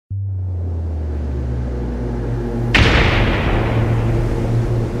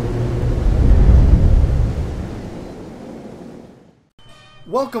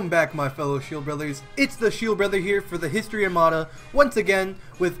Welcome back, my fellow Shield Brothers. It's the Shield Brother here for the History Armada, once again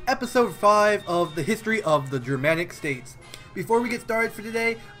with episode 5 of the history of the Germanic States. Before we get started for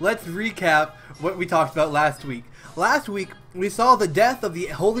today, let's recap what we talked about last week. Last week, we saw the death of the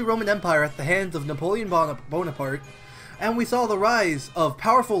Holy Roman Empire at the hands of Napoleon Bonaparte, and we saw the rise of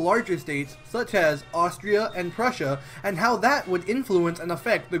powerful larger states such as Austria and Prussia, and how that would influence and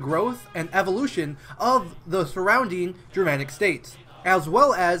affect the growth and evolution of the surrounding Germanic states. As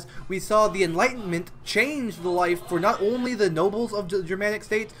well as we saw the Enlightenment change the life for not only the nobles of the Germanic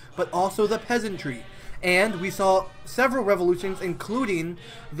states, but also the peasantry. And we saw several revolutions, including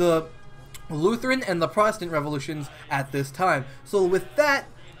the Lutheran and the Protestant revolutions at this time. So with that,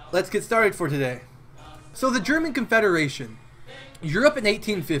 let's get started for today. So the German Confederation. Europe in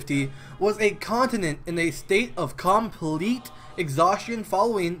 1850 was a continent in a state of complete exhaustion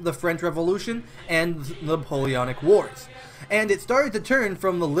following the French Revolution and the Napoleonic Wars. And it started to turn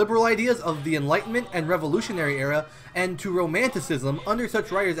from the liberal ideas of the Enlightenment and Revolutionary era and to Romanticism under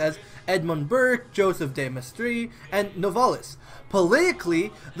such writers as Edmund Burke, Joseph de Maistre, and Novalis.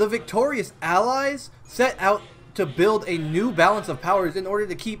 Politically, the victorious Allies set out to build a new balance of powers in order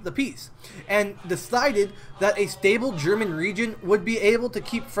to keep the peace, and decided that a stable German region would be able to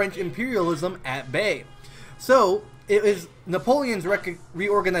keep French imperialism at bay. So it was Napoleon's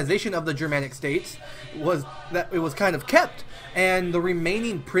reorganization of the Germanic states was that it was kind of kept, and the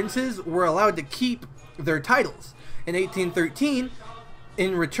remaining princes were allowed to keep their titles. In 1813,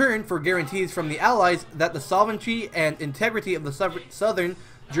 in return for guarantees from the Allies that the sovereignty and integrity of the southern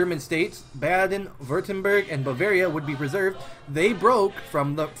German states, Baden, Württemberg, and Bavaria would be preserved, they broke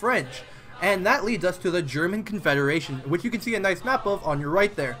from the French. And that leads us to the German Confederation, which you can see a nice map of on your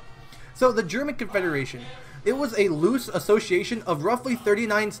right there. So the German Confederation, it was a loose association of roughly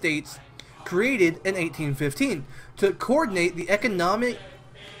 39 states created in 1815 to coordinate the economic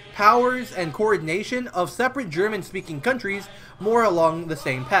powers and coordination of separate German-speaking countries more along the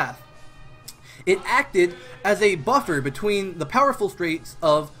same path. It acted as a buffer between the powerful states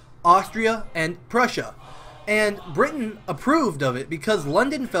of Austria and Prussia, and Britain approved of it because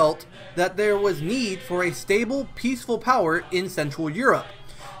London felt that there was need for a stable, peaceful power in Central Europe,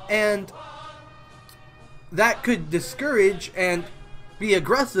 and that could discourage and be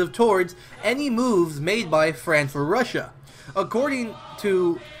aggressive towards any moves made by France or Russia. According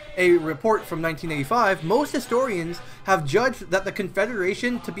to a report from 1985, most historians have judged that the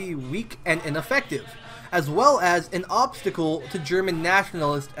Confederation to be weak and ineffective, as well as an obstacle to German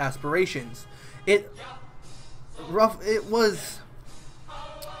nationalist aspirations. It was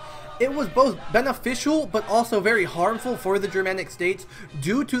both beneficial but also very harmful for the Germanic states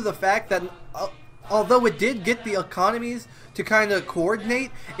due to the fact that although it did get the economies to kind of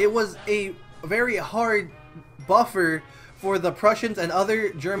coordinate, it was a very hard buffer for the Prussians and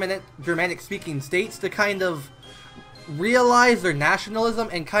other Germanic-speaking states to kind of realize their nationalism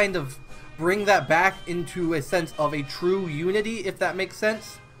and kind of bring that back into a sense of a true unity, if that makes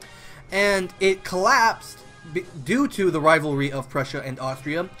sense. And it collapsed due to the rivalry of Prussia and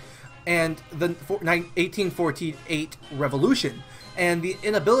Austria and the 1848 revolution and the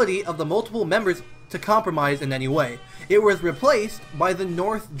inability of the multiple members to compromise in any way. It was replaced by the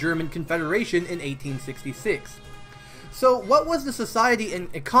North German Confederation in 1866. So what was the society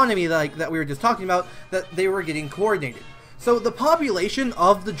and economy like that we were just talking about that they were getting coordinated? So the population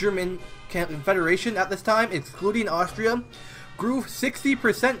of the German Confederation at this time, excluding Austria, grew 60%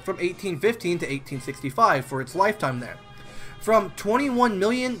 from 1815 to 1865 for its lifetime there. From 21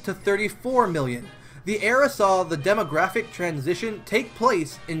 million to 34 million. The era saw the demographic transition take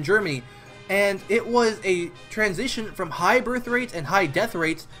place in Germany, and it was a transition from high birth rates and high death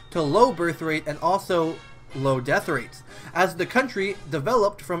rates to low birth rate and also low death rates, as the country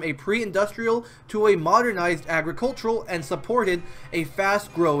developed from a pre-industrial to a modernized agricultural and supported a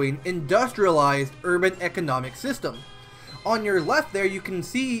fast-growing, industrialized urban economic system. On your left there, you can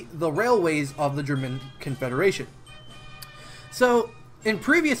see the railways of the German Confederation. So, in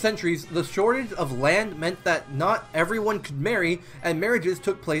previous centuries, the shortage of land meant that not everyone could marry, and marriages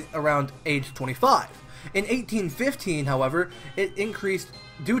took place around age 25. In 1815, however,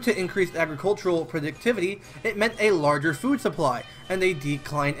 due to increased agricultural productivity, it meant a larger food supply and a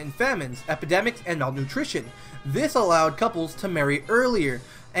decline in famines, epidemics, and malnutrition. This allowed couples to marry earlier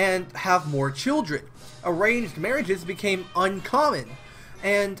and have more children. Arranged marriages became uncommon,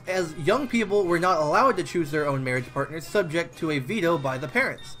 and as young people were not allowed to choose their own marriage partners, subject to a veto by the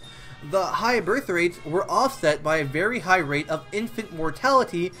parents. The high birth rates were offset by a very high rate of infant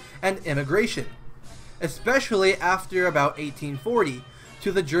mortality and immigration, especially after about 1840,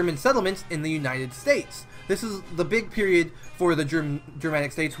 to the German settlements in the United States, This is the big period for the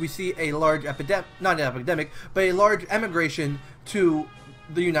Germanic states. We see a large not an epidemic, but a large emigration to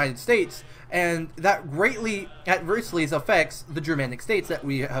the United States, and that greatly adversely affects the Germanic states that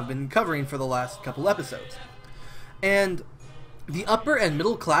we have been covering for the last couple episodes. And the upper and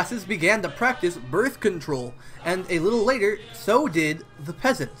middle classes began to practice birth control, and a little later, so did the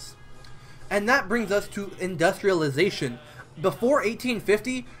peasants. And that brings us to industrialization. Before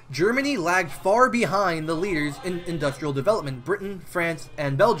 1850, Germany lagged far behind the leaders in industrial development, Britain, France,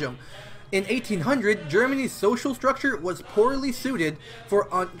 and Belgium. In 1800, Germany's social structure was poorly suited for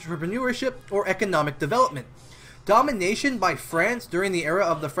entrepreneurship or economic development. Domination by France during the era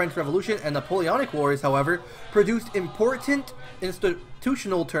of the French Revolution and Napoleonic Wars, however, produced important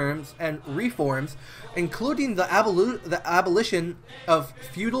institutional terms and reforms, including the abolition of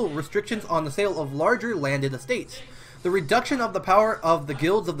feudal restrictions on the sale of larger landed estates, the reduction of the power of the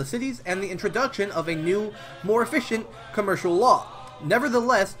guilds of the cities, and the introduction of a new, more efficient commercial law.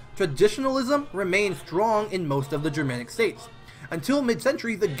 Nevertheless, traditionalism remained strong in most of the Germanic states. Until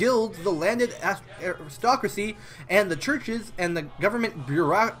mid-century, the guilds, the landed aristocracy, and the churches and the government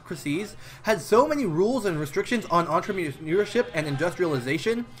bureaucracies had so many rules and restrictions on entrepreneurship and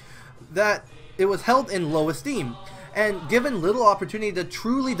industrialization that it was held in low esteem and given little opportunity to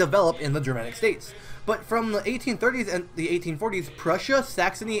truly develop in the Germanic states. But from the 1830s and the 1840s, Prussia,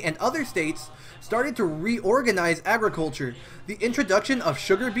 Saxony, and other states started to reorganize agriculture. The introduction of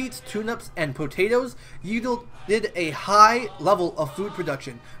sugar beets, turnips, and potatoes yielded a high level of food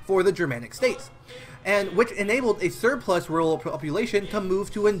production for the Germanic states, and which enabled a surplus rural population to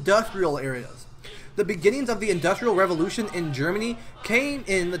move to industrial areas. The beginnings of the Industrial Revolution in Germany came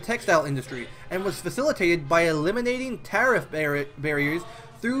in the textile industry and was facilitated by eliminating tariff barriers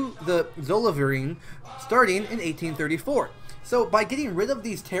through the Zollverein starting in 1834. So by getting rid of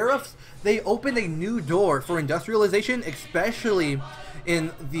these tariffs, they opened a new door for industrialization, especially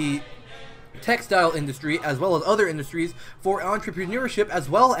in the textile industry as well as other industries, for entrepreneurship, as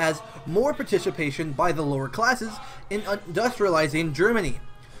well as more participation by the lower classes in industrializing Germany.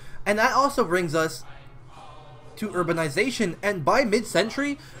 And that also brings us to urbanization, and by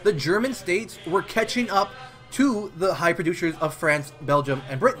mid-century, the German states were catching up to the high producers of France, Belgium,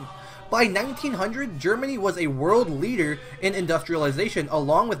 and Britain. By 1900, Germany was a world leader in industrialization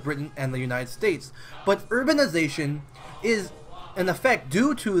along with Britain and the United States. But urbanization is an effect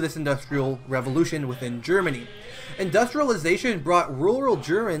due to this industrial revolution within Germany. Industrialization brought rural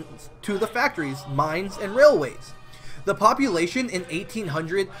Germans to the factories, mines, and railways. The population in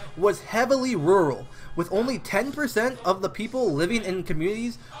 1800 was heavily rural, with only 10% of the people living in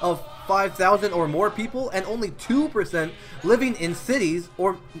communities of 5,000 or more people, and only 2% living in cities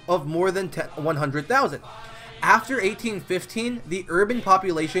or of more than 100,000. After 1815, the urban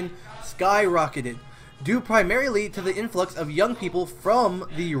population skyrocketed, due primarily to the influx of young people from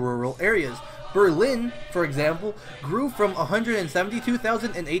the rural areas. Berlin, for example, grew from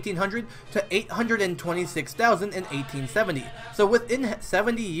 172,000 in 1800 to 826,000 in 1870. So within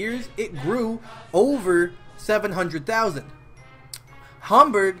 70 years, it grew over 700,000.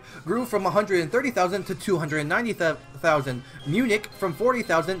 Hamburg grew from 130,000 to 290,000. Munich from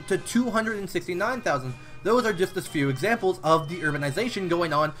 40,000 to 269,000. Those are just a few examples of the urbanization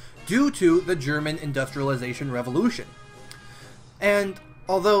going on due to the German industrialization revolution. And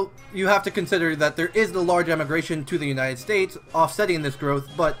although you have to consider that there is the large emigration to the United States offsetting this growth,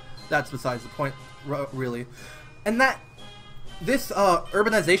 but that's besides the point, really. And that this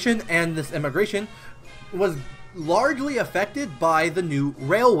urbanization and this immigration was largely affected by the new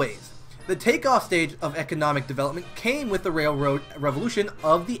railways. The takeoff stage of economic development came with the railroad revolution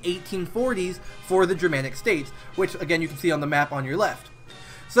of the 1840s for the Germanic states, which again you can see on the map on your left.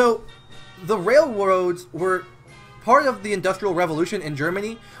 So the railroads were part of the Industrial Revolution in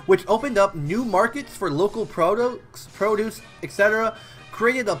Germany, which opened up new markets for local produce, etc.,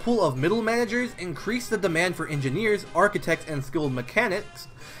 created a pool of middle managers, increased the demand for engineers, architects, and skilled mechanics,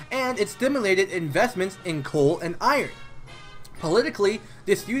 and it stimulated investments in coal and iron. Politically,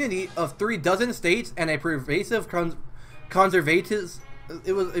 this unity of 36 states and a pervasive conservatism,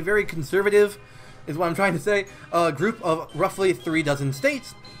 it was a very conservative, is what I'm trying to say, group of roughly 36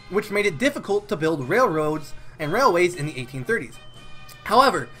 states, which made it difficult to build railroads and railways in the 1830s.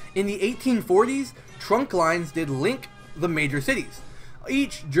 However, in the 1840s, trunk lines did link the major cities.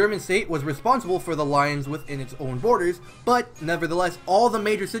 Each German state was responsible for the lines within its own borders, but nevertheless, all the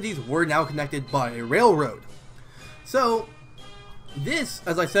major cities were now connected by a railroad. So, this,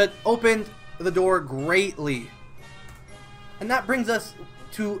 as I said, opened the door greatly. And that brings us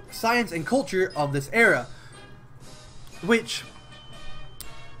to science and culture of this era, which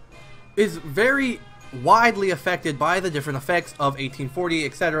is very widely affected by the different effects of 1840,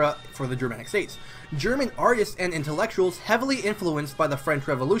 etc. for the Germanic states. German artists and intellectuals, heavily influenced by the French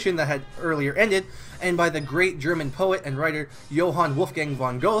Revolution that had earlier ended, and by the great German poet and writer Johann Wolfgang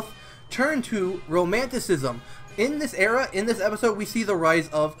von Goethe, turned to Romanticism. In this era, in this episode, we see the rise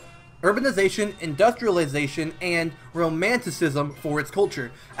of urbanization, industrialization, and Romanticism for its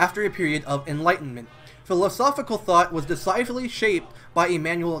culture, after a period of enlightenment. Philosophical thought was decisively shaped by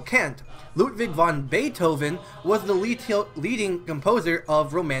Immanuel Kant. Ludwig van Beethoven was the leading composer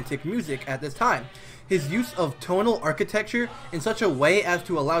of Romantic music at this time. His use of tonal architecture in such a way as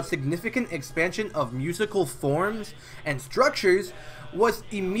to allow significant expansion of musical forms and structures was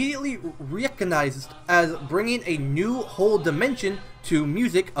immediately recognized as bringing a new whole dimension to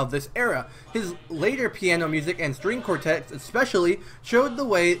music of this era. His later piano music and string quartets especially showed the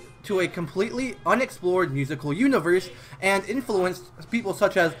way to a completely unexplored musical universe and influenced people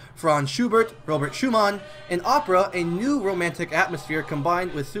such as Franz Schubert, Robert Schumann. In opera, a new romantic atmosphere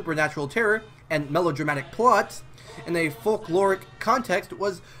combined with supernatural terror and melodramatic plots in a folkloric context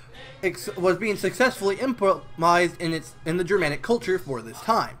was being successfully improvised in the Germanic culture for this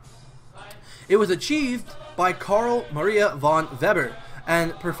time. It was achieved by Karl Maria von Weber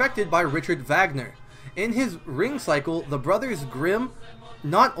and perfected by Richard Wagner. In his Ring Cycle, the brothers Grimm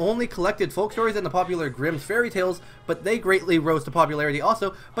not only collected folk stories and the popular Grimm's fairy tales, but they greatly rose to popularity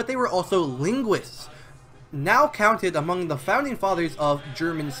also, but they were also linguists, now counted among the founding fathers of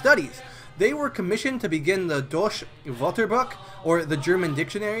German studies. They were commissioned to begin the Deutsche Wörterbuch, or the German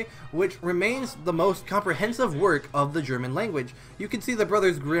Dictionary, which remains the most comprehensive work of the German language. You can see the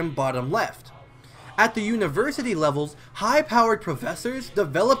Brothers Grimm bottom left. At the university levels, high-powered professors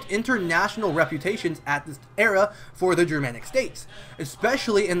developed international reputations at this era for the Germanic states,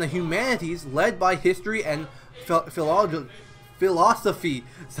 especially in the humanities led by history and philosophy,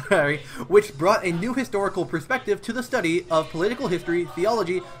 which brought a new historical perspective to the study of political history,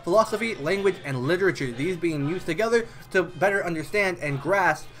 theology, philosophy, language, and literature, these being used together to better understand and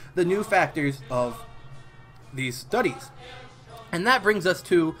grasp the new factors of these studies. And that brings us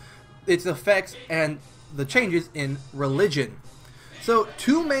to its effects and the changes in religion. So,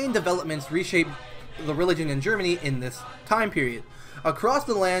 two main developments reshaped the religion in Germany in this time period. Across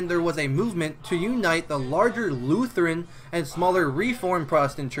the land, there was a movement to unite the larger Lutheran and smaller Reformed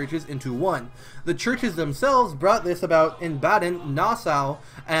Protestant churches into one. The churches themselves brought this about in Baden, Nassau,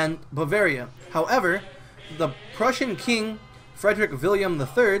 and Bavaria. However, the Prussian king, Frederick William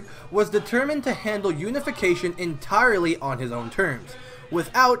III, was determined to handle unification entirely on his own terms,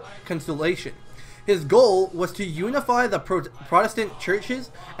 without conciliation. His goal was to unify the Protestant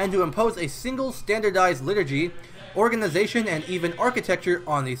churches and to impose a single standardized liturgy, organization, and even architecture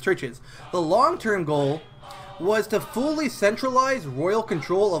on these churches. The long-term goal was to fully centralize royal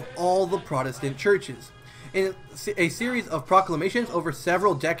control of all the Protestant churches. In a series of proclamations over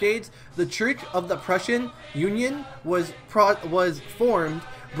several decades, the Church of the Prussian Union was formed,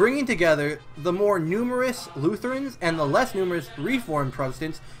 bringing together the more numerous Lutherans and the less numerous Reformed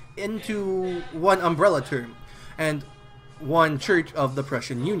Protestants into one umbrella term, and one Church of the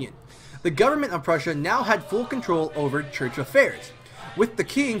Prussian Union. The government of Prussia now had full control over church affairs, with the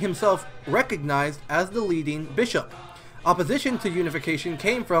king himself recognized as the leading bishop. Opposition to unification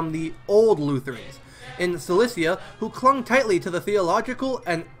came from the old Lutherans in Silesia, who clung tightly to the theological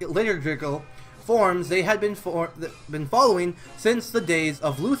and liturgical forms they had been following since the days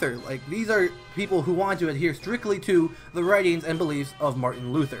of Luther. Like, these are people who wanted to adhere strictly to the writings and beliefs of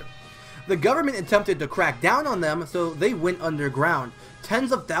Martin Luther. The government attempted to crack down on them, so they went underground.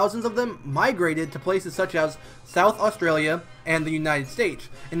 Tens of thousands of them migrated to places such as South Australia and the United States.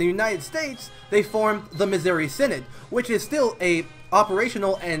 In the United States, they formed the Missouri Synod, which is still a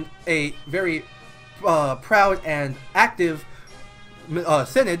operational and a very proud and active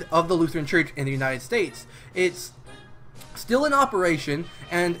synod of the Lutheran Church in the United States. It's still in operation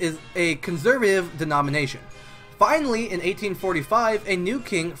and is a conservative denomination. Finally, in 1845, a new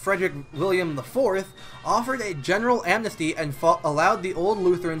king, Frederick William IV, offered a general amnesty and allowed the old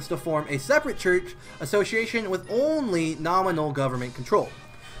Lutherans to form a separate church association with only nominal government control.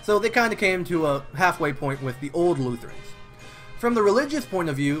 So they kind of came to a halfway point with the old Lutherans. From the religious point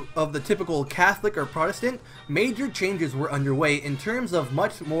of view of the typical Catholic or Protestant, major changes were underway in terms of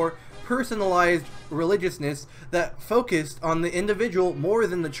much more personalized religiousness that focused on the individual more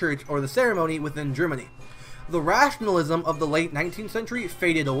than the church or the ceremony within Germany. The rationalism of the late 19th century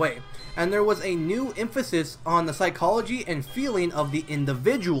faded away, and there was a new emphasis on the psychology and feeling of the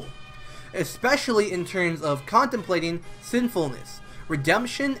individual, especially in terms of contemplating sinfulness,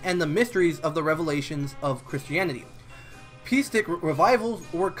 redemption, and the mysteries of the revelations of Christianity. Pietistic revivals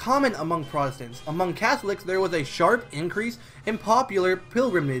were common among Protestants. Among Catholics, there was a sharp increase in popular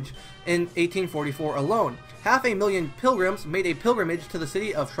pilgrimage in 1844 alone. 500,000 pilgrims made a pilgrimage to the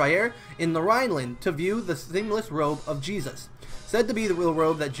city of Trier in the Rhineland to view the seamless robe of Jesus, said to be the real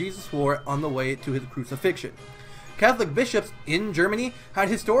robe that Jesus wore on the way to his crucifixion. Catholic bishops in Germany had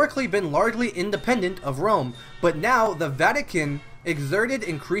historically been largely independent of Rome, but now the Vatican exerted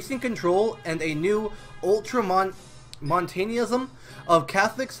increasing control and a new ultramontanism of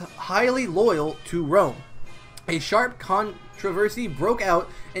Catholics highly loyal to Rome. A sharp controversy broke out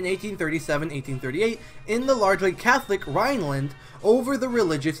in 1837-1838 in the largely Catholic Rhineland over the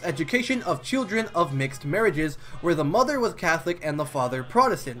religious education of children of mixed marriages, where the mother was Catholic and the father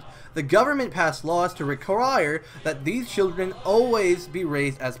Protestant. The government passed laws to require that these children always be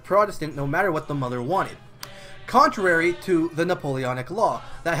raised as Protestant no matter what the mother wanted, contrary to the Napoleonic law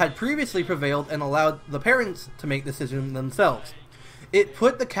that had previously prevailed and allowed the parents to make decisions themselves. It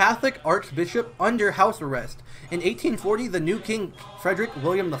put the Catholic archbishop under house arrest. In 1840, the new king, Frederick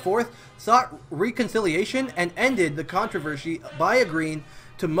William IV, sought reconciliation and ended the controversy by agreeing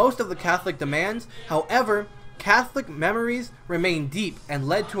to most of the Catholic demands. However, Catholic memories remained deep and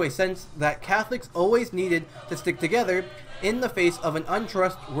led to a sense that Catholics always needed to stick together in the face of an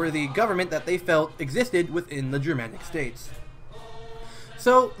untrustworthy government that they felt existed within the Germanic States.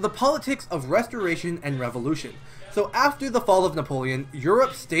 So, the politics of restoration and revolution. So after the fall of Napoleon,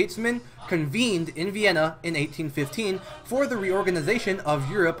 Europe's statesmen convened in Vienna in 1815 for the reorganization of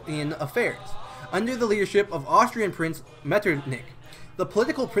European affairs, under the leadership of Austrian Prince Metternich. The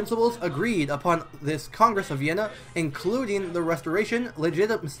political principles agreed upon this Congress of Vienna, including the restoration,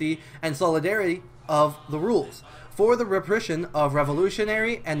 legitimacy, and solidarity of the rules for the repression of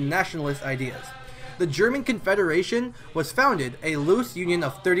revolutionary and nationalist ideas. The German Confederation was founded, a loose union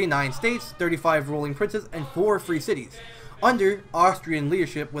of 39 states, 35 ruling princes, and 4 free cities, under Austrian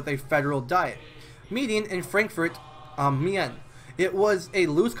leadership with a federal diet, meeting in Frankfurt am Main. It was a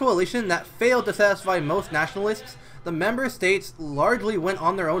loose coalition that failed to satisfy most nationalists. The member states largely went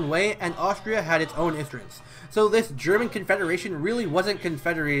on their own way, and Austria had its own interests. So this German Confederation really wasn't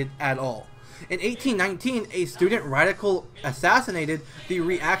confederated at all. In 1819, a student radical assassinated the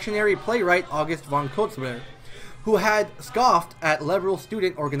reactionary playwright August von Kotzebue, who had scoffed at liberal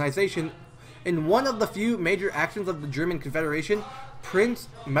student organization. In one of the few major actions of the German Confederation, Prince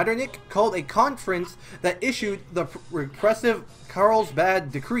Metternich called a conference that issued the repressive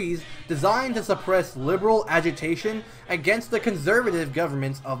Carlsbad decrees designed to suppress liberal agitation against the conservative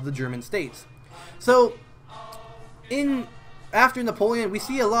governments of the German states. So, after Napoleon, we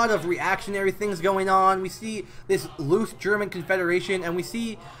see a lot of reactionary things going on. We see this loose German Confederation, and we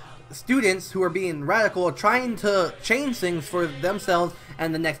see students who are being radical, trying to change things for themselves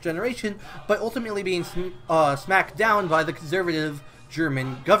and the next generation, but ultimately being smacked down by the conservative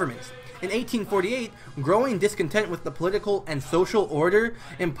German governments. In 1848, growing discontent with the political and social order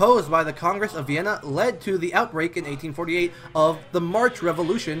imposed by the Congress of Vienna led to the outbreak in 1848 of the March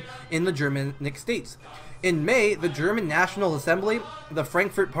Revolution in the Germanic States. In May, the German National Assembly, the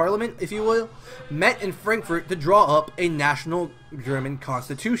Frankfurt Parliament, if you will, met in Frankfurt to draw up a national German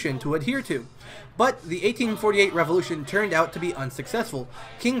constitution to adhere to. But the 1848 revolution turned out to be unsuccessful.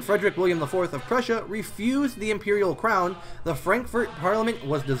 King Frederick William IV of Prussia refused the imperial crown, the Frankfurt Parliament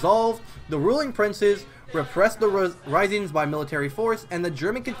was dissolved, the ruling princes repressed the risings by military force, and the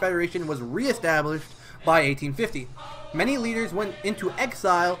German Confederation was re-established by 1850. Many leaders went into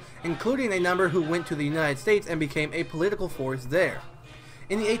exile, including a number who went to the United States and became a political force there.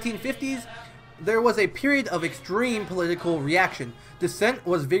 In the 1850s, there was a period of extreme political reaction. Dissent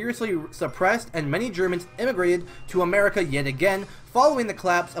was vigorously suppressed, and many Germans immigrated to America yet again following the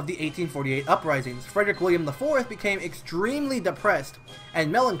collapse of the 1848 uprisings. Frederick William IV became extremely depressed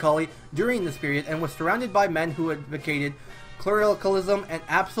and melancholy during this period and was surrounded by men who advocated clericalism and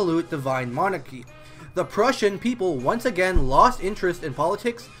absolute divine monarchy. The Prussian people once again lost interest in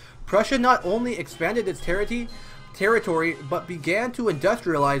politics. Prussia not only expanded its territory, but began to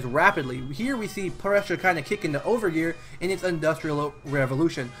industrialize rapidly. Here we see Prussia kind of kick into overgear in its industrial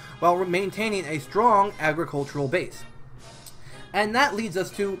revolution, while maintaining a strong agricultural base. And that leads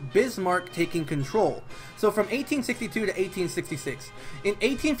us to Bismarck taking control. So from 1862 to 1866. In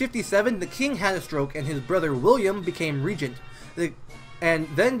 1857, the king had a stroke and his brother William became regent, and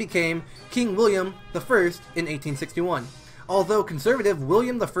then became King William I in 1861. Although conservative,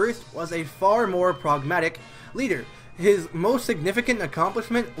 William I was a far more pragmatic leader. His most significant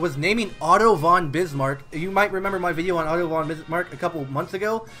accomplishment was naming Otto von Bismarck, you might remember my video on Otto von Bismarck a couple months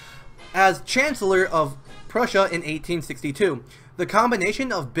ago, as Chancellor of Prussia in 1862. The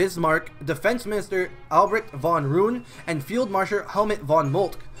combination of Bismarck, Defense Minister Albrecht von Roon, and Field Marshal Helmut von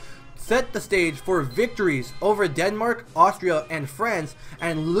Moltke set the stage for victories over Denmark, Austria, and France,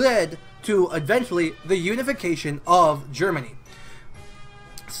 and led to eventually the unification of Germany.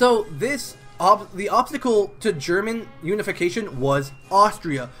 So the obstacle to German unification was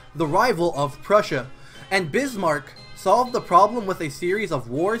Austria, the rival of Prussia, and Bismarck solved the problem with a series of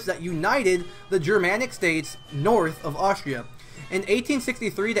wars that united the Germanic States north of Austria. In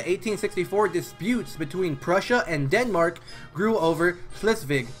 1863 to 1864, disputes between Prussia and Denmark grew over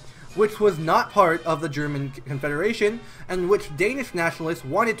Schleswig, which was not part of the German Confederation, and which Danish nationalists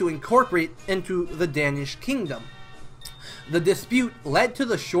wanted to incorporate into the Danish kingdom. The dispute led to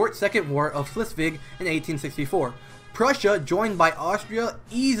the short Second War of Schleswig in 1864. Prussia, joined by Austria,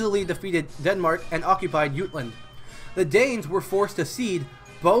 easily defeated Denmark and occupied Jutland. The Danes were forced to cede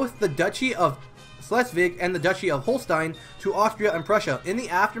both the Duchy of Schleswig and the Duchy of Holstein to Austria and Prussia. In the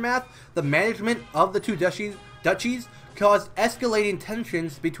aftermath, the management of the two duchies caused escalating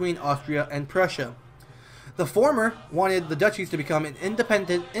tensions between Austria and Prussia. The former wanted the duchies to become an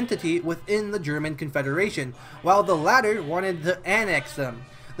independent entity within the German Confederation, while the latter wanted to annex them.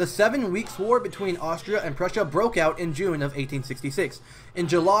 The 7 Weeks' War between Austria and Prussia broke out in June of 1866. In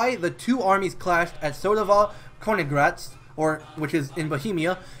July, the two armies clashed at Sotava-Königgrätz, which is in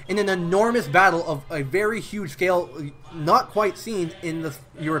Bohemia, in an enormous battle of a very huge scale not quite seen in the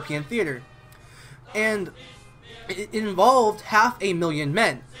European theater. And it involved 500,000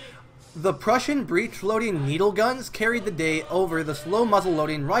 men. The Prussian breech-loading needle guns carried the day over the slow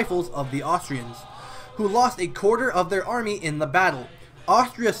muzzle-loading rifles of the Austrians, who lost a quarter of their army in the battle.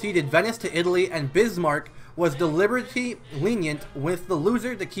 Austria ceded Venice to Italy, and Bismarck was deliberately lenient with the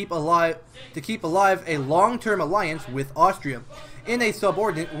loser to keep alive a long-term alliance with Austria in a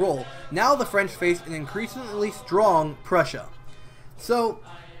subordinate role. Now the French faced an increasingly strong Prussia. So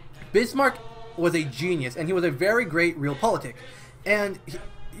Bismarck was a genius, and he was a very great realpolitik. And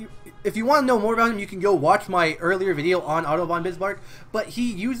if you want to know more about him, you can go watch my earlier video on Otto von Bismarck. But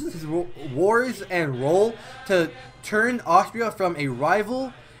he uses his wars and role to turn Austria from a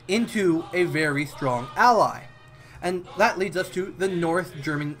rival into a very strong ally. And that leads us to the North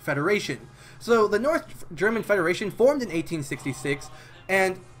German Federation. So the North German Federation formed in 1866,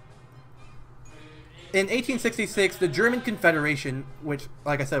 and in 1866, the German Confederation, which,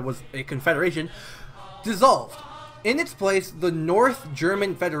 like I said, was a confederation, dissolved. In its place, the North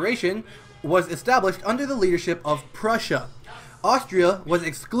German Federation was established under the leadership of Prussia. Austria was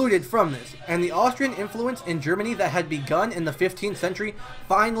excluded from this, and the Austrian influence in Germany that had begun in the 15th century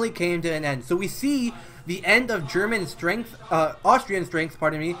finally came to an end. So we see the end of Austrian strength,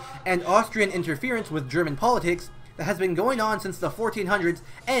 and Austrian interference with German politics that has been going on since the 1400s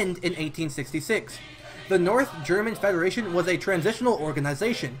end in 1866. The North German Federation was a transitional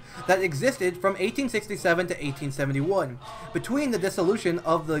organization that existed from 1867 to 1871, between the dissolution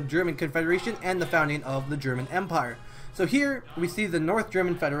of the German Confederation and the founding of the German Empire. So here we see the North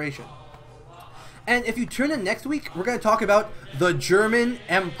German Federation. And if you tune in next week, we're going to talk about the German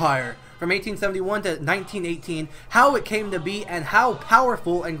Empire from 1871 to 1918, how it came to be, and how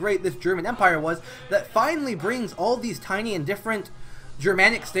powerful and great this German Empire was that finally brings all these tiny and different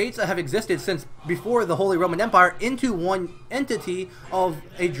Germanic states that have existed since before the Holy Roman Empire into one entity of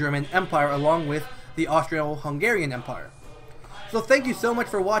a German Empire, along with the Austro-Hungarian Empire. So thank you so much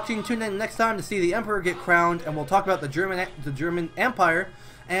for watching. Tune in next time to see the Emperor get crowned, and we'll talk about the German Empire.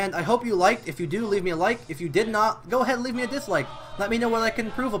 And I hope you liked. If you do, leave me a like. If you did not, go ahead and leave me a dislike. Let me know what I can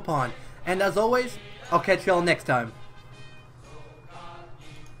improve upon. And as always, I'll catch y'all next time.